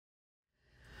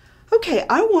Okay,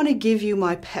 I want to give you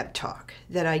my pep talk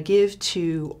that I give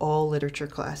to all literature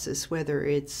classes, whether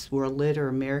it's World Lit or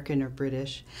American or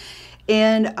British.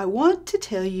 And I want to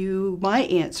tell you my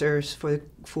answers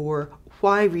for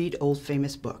why read old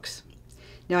famous books.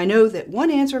 Now, I know that one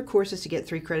answer, of course, is to get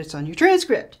 3 credits on your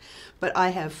transcript, but I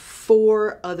have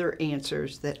 4 other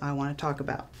answers that I want to talk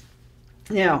about.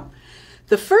 Now,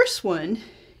 the first one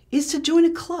is to join a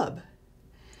club.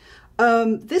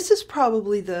 This is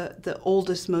probably the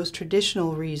oldest, most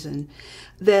traditional reason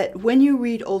that when you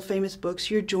read old famous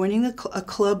books, you're joining a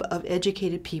club of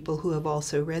educated people who have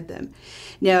also read them.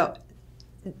 Now,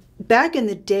 back in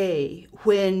the day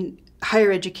when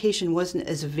higher education wasn't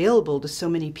as available to so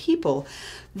many people,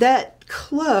 that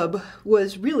club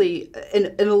was really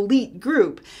an elite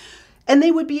group. And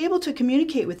they would be able to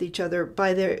communicate with each other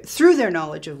through their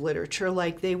knowledge of literature,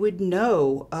 like they would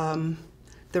know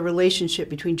the relationship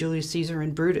between Julius Caesar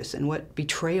and Brutus and what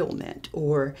betrayal meant,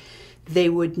 or they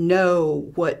would know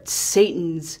what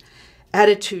Satan's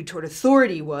attitude toward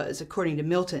authority was, according to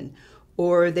Milton,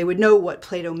 or they would know what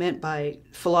Plato meant by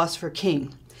philosopher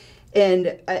king.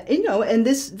 And and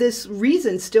this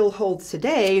reason still holds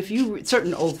today. If you read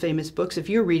certain old famous books, if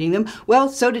you're reading them, well,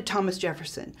 so did Thomas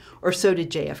Jefferson, or so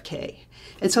did JFK,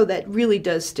 and so that really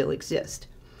does still exist.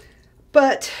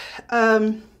 But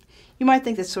you might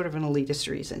think that's sort of an elitist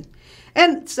reason,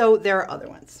 and so there are other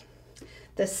ones.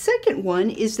 The second one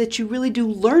is that you really do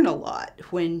learn a lot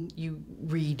when you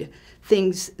read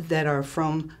things that are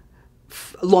from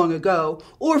long ago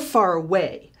or far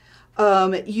away.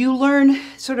 You learn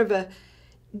sort of a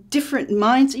different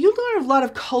mindset. You learn a lot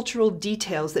of cultural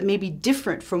details that may be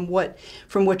different from what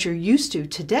you're used to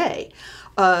today.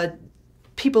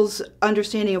 People's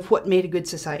understanding of what made a good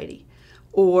society,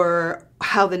 or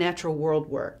how the natural world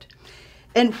worked.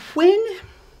 And when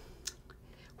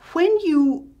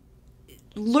you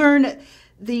learn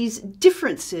these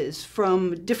differences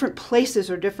from different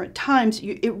places or different times,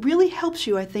 it really helps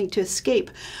you, I think, to escape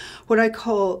what I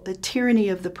call the tyranny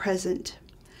of the present.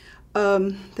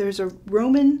 There's a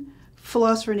Roman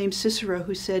philosopher named Cicero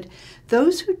who said,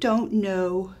 "Those who don't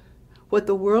know what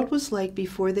the world was like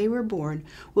before they were born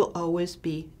will always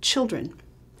be children."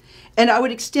 And I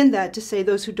would extend that to say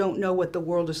those who don't know what the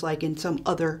world is like in some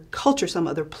other culture, some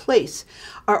other place,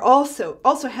 are also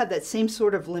have that same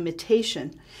sort of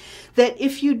limitation. That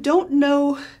if you don't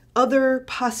know other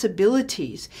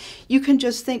possibilities, you can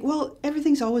just think, well,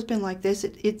 everything's always been like this.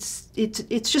 It's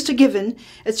just a given.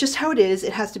 It's just how it is.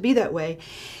 It has to be that way.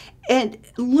 And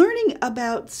learning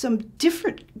about some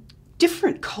different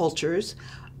cultures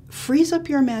frees up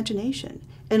your imagination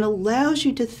and allows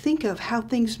you to think of how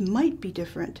things might be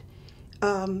different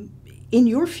in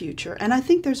your future. And I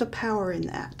think there's a power in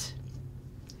that.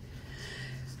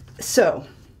 So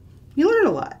you learn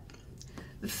a lot.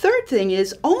 The third thing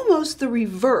is almost the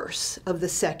reverse of the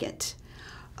second,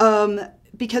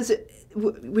 because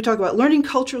we talk about learning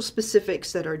cultural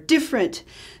specifics that are different.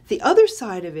 The other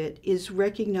side of it is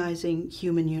recognizing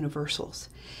human universals.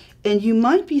 And you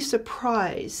might be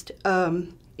surprised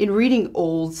in reading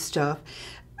old stuff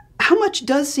how much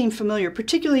does seem familiar,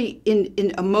 particularly in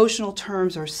emotional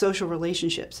terms or social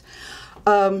relationships.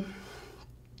 Do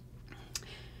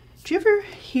you ever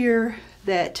hear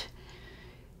that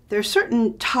there are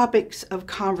certain topics of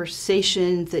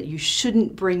conversation that you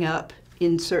shouldn't bring up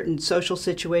in certain social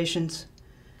situations?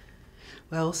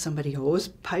 Well, somebody always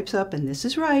pipes up, and this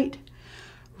is right: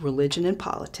 religion and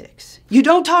politics. You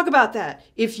don't talk about that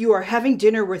if you are having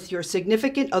dinner with your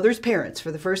significant other's parents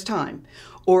for the first time,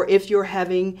 or if you're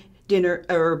having dinner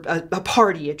or a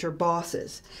party at your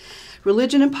boss's.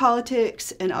 Religion and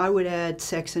politics, and I would add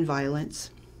sex and violence.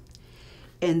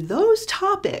 And those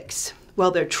topics,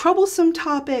 well, they're troublesome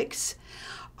topics,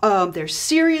 they're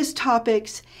serious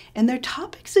topics, and they're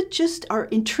topics that just are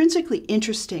intrinsically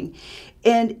interesting.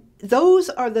 And those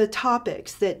are the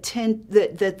topics that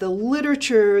that the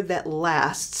literature that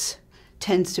lasts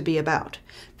tends to be about.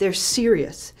 They're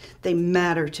serious. They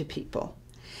matter to people.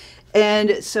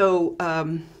 And so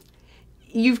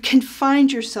you can find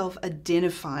yourself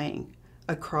identifying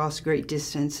across great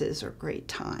distances or great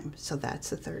time. So that's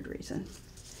the third reason.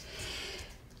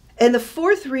 And the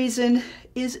fourth reason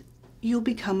is you'll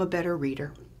become a better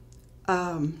reader.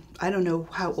 I don't know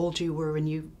how old you were when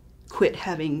you quit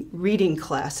having reading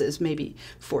classes, maybe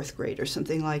 4th grade or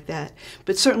something like that.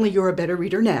 But certainly you're a better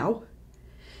reader now.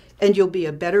 And you'll be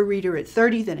a better reader at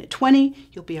 30 than at 20.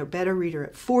 You'll be a better reader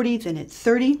at 40 than at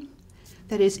 30.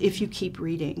 That is, if you keep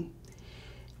reading.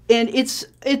 And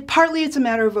partly it's a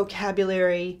matter of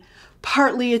vocabulary.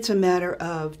 Partly it's a matter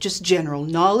of just general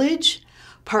knowledge.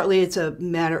 Partly it's a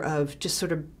matter of just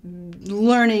sort of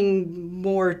learning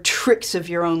more tricks of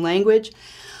your own language.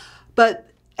 But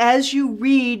as you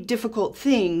read difficult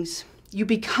things, you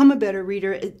become a better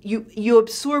reader. You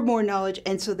absorb more knowledge,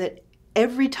 and so that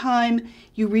every time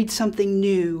you read something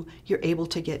new, you're able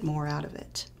to get more out of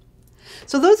it.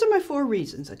 So those are my 4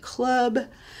 reasons: a club,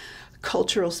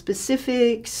 cultural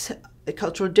specifics,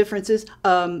 cultural differences,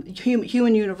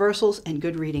 human universals, and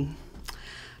good reading.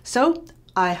 So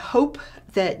I hope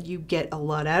that you get a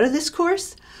lot out of this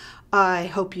course. I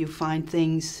hope you find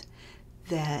things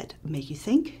that make you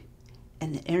think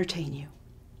and that entertain you.